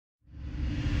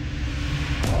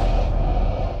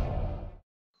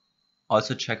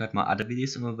Also check out my other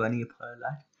videos on my Vernee Apollo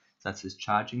Lite, such as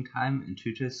charging time,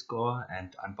 Antutu Score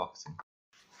and unboxing.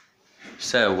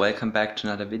 So welcome back to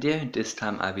another video. This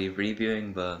time I'll be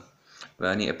reviewing the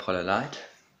Vernee Apollo Lite,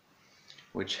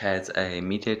 which has a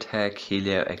MediaTek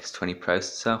Helio X20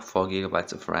 processor,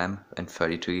 4GB of RAM and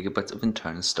 32GB of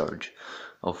internal storage,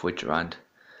 of which around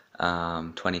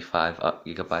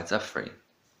 25GB are free.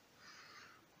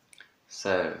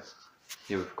 So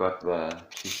here we've got the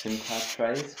two SIM card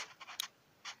trays,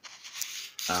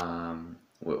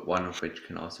 one of which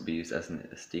can also be used as an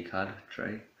SD card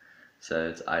tray. So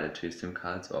it's either two SIM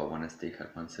cards or one SD card,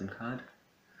 one SIM card.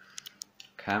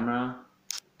 Camera,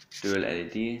 dual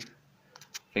LED,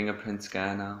 fingerprint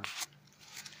scanner,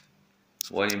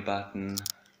 volume button,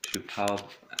 two power,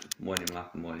 volume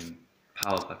up and volume,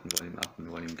 power button, volume up and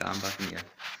volume down button, yeah.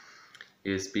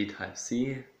 USB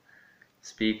Type-C,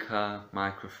 speaker,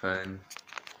 microphone,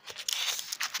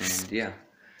 and yeah,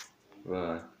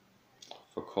 for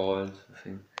calls, I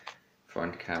think,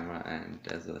 front camera, and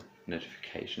there's a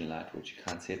notification light which you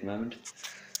can't see at the moment.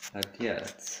 But yeah,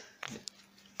 that's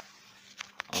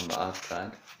on the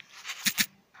outside.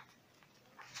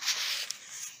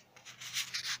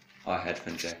 Oh,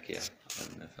 headphone jack, yeah, I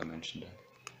don't know if I mentioned that.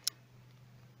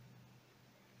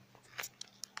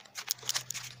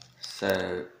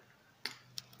 So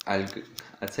I'd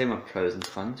say my pros and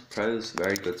cons. Pros,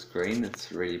 very good screen,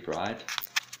 it's really bright.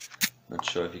 Not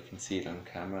sure if you can see it on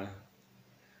camera,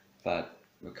 but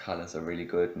the colors are really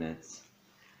good and it's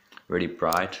really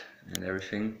bright and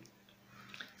everything,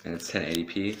 and it's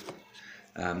 1080p.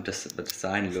 The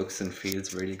design looks and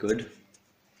feels really good.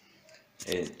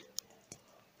 It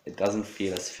doesn't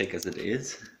feel as thick as it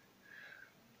is.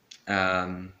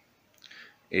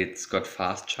 It's got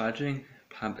fast charging,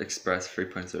 Pump Express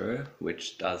 3.0,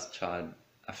 which does charge,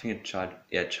 I think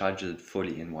it charges it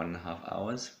fully in 1.5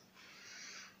 hours.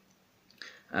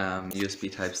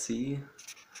 USB Type-C,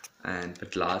 and the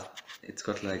glass, it's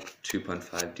got like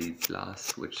 2.5D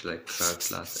glass, which like curved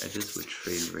glass edges, which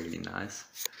feel really nice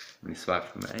when you swipe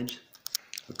from the edge.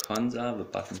 The cons are the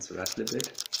buttons rattle a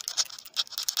bit,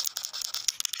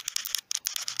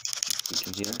 as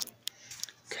you can hear.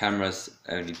 Camera's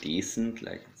only decent,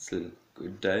 like it's still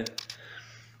good though.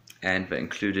 And the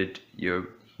included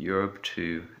Europe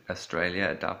to Australia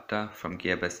adapter from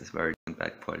Gearbest is very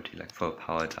bad quality, like for a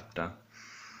power adapter.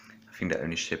 I think they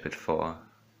only ship it for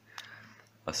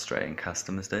Australian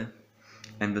customers though.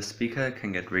 And the speaker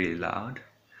can get really loud,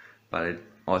 but it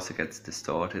also gets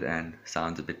distorted and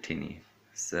sounds a bit tinny.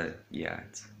 So yeah,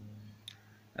 it's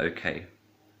okay.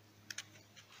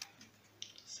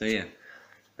 So yeah,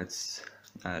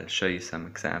 I'll show you some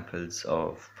examples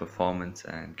of performance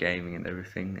and gaming and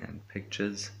everything, and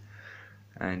pictures,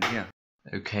 and yeah.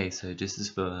 Okay, so this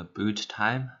is the boot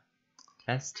time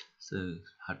test, so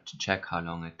how to check how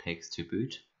long it takes to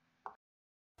boot.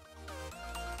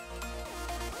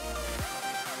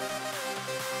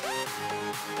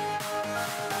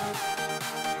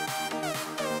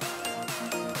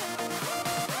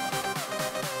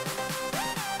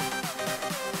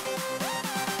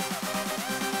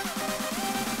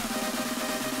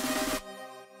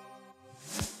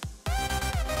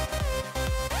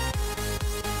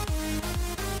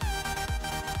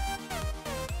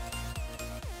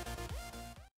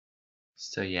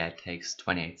 So yeah, it takes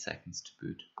 28 seconds to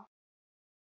boot.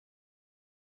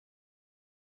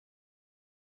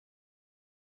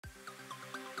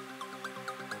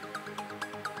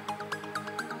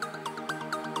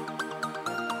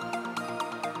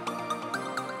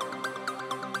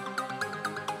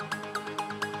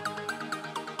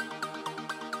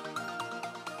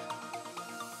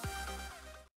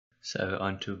 So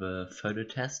onto the photo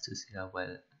test to see how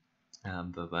well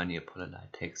the Vernee Apollo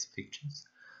Lite takes pictures.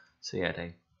 So yeah,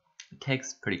 it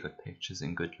takes pretty good pictures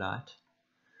in good light,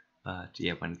 but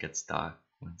yeah, when it gets dark,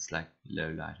 when it's like low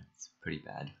light, it's pretty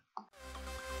bad.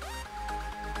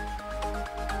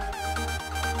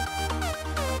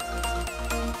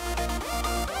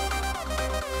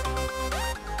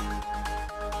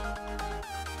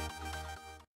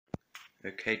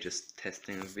 Okay, just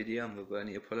testing a video on the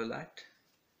Vernee Apollo Lite.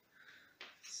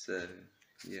 So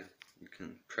yeah, you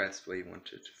can press where you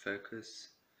want it to focus.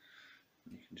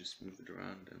 You can just move it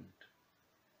around and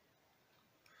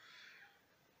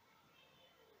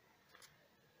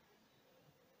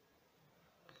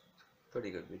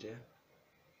pretty good video.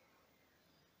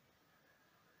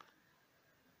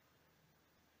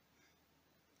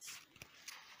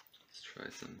 Let's try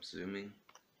some zooming.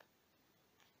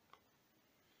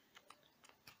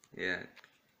 Yeah, it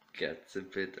gets a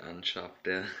bit unsharp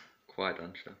there, quite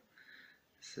unsharp.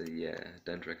 So yeah, I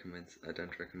don't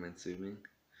recommend zooming.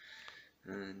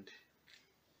 And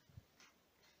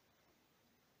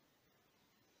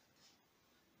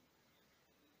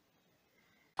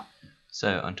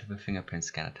So onto the fingerprint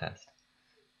scanner test.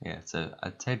 Yeah, so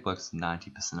I'd say it works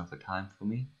 90% of the time for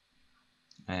me,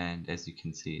 and as you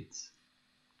can see, it's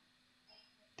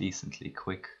decently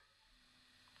quick.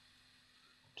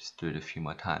 Just do it a few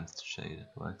more times to show you that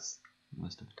it works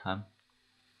most of the time.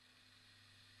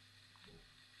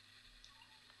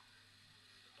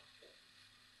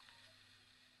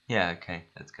 Yeah, okay,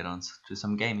 let's get on to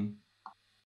some gaming.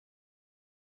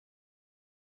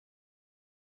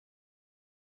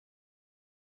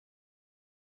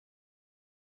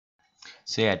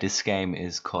 So yeah, this game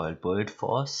is called Bullet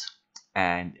Force,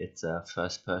 and it's a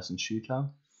first-person shooter.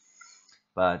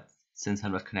 But since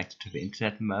I'm not connected to the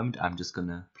internet at the moment, I'm just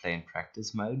gonna play in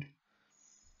practice mode.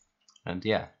 And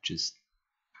yeah,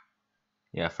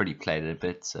 I've already played it a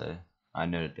bit, so I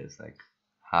know that there's like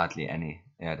hardly any.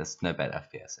 Yeah, there's no bad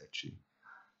FPS actually.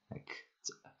 Like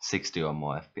it's 60 or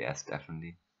more FPS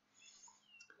definitely.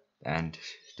 And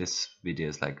this video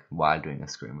is like while doing a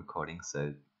screen recording,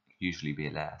 so usually be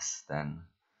less than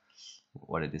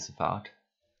what it is about.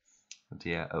 But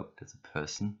yeah, oh, there's a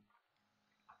person.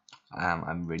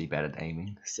 I'm really bad at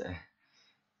aiming, so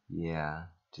yeah,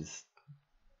 just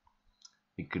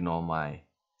ignore my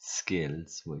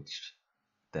skills, which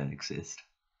don't exist.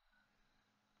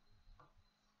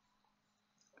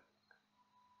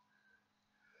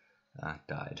 I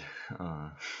died.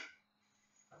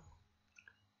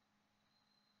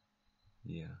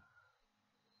 Yeah.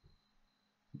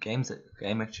 Game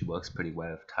actually works pretty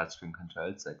well with touchscreen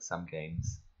controls. Like some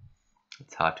games,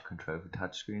 it's hard to control with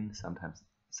touchscreen. Sometimes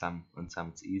some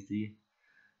it's easy,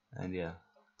 and yeah,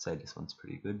 I'd say this one's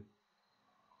pretty good.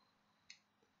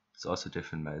 There's also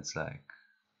different modes like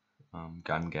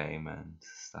gun game and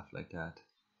stuff like that.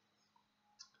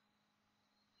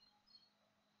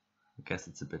 I guess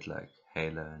it's a bit like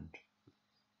Halo and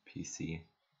PC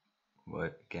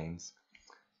games,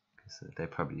 because they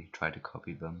probably try to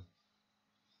copy them.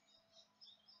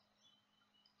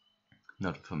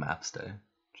 Not for maps though,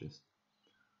 just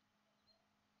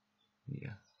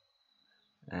yeah.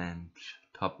 And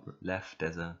top left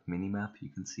there's a mini map. You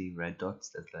can see red dots.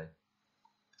 That's like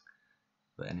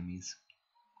the enemies.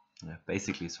 Yeah,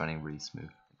 basically it's running really smooth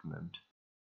at the moment.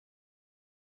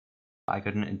 I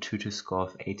got an Antutu score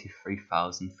of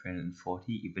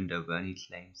 83,340, even though Vernee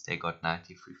claims they got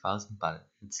 93,000, but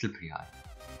it's still pretty high.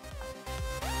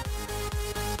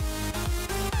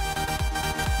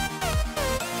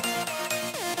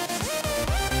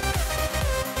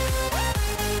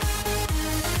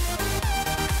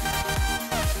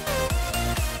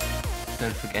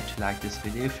 Don't forget to like this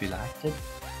video if you liked it,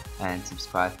 and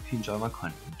subscribe if you enjoy my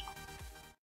content.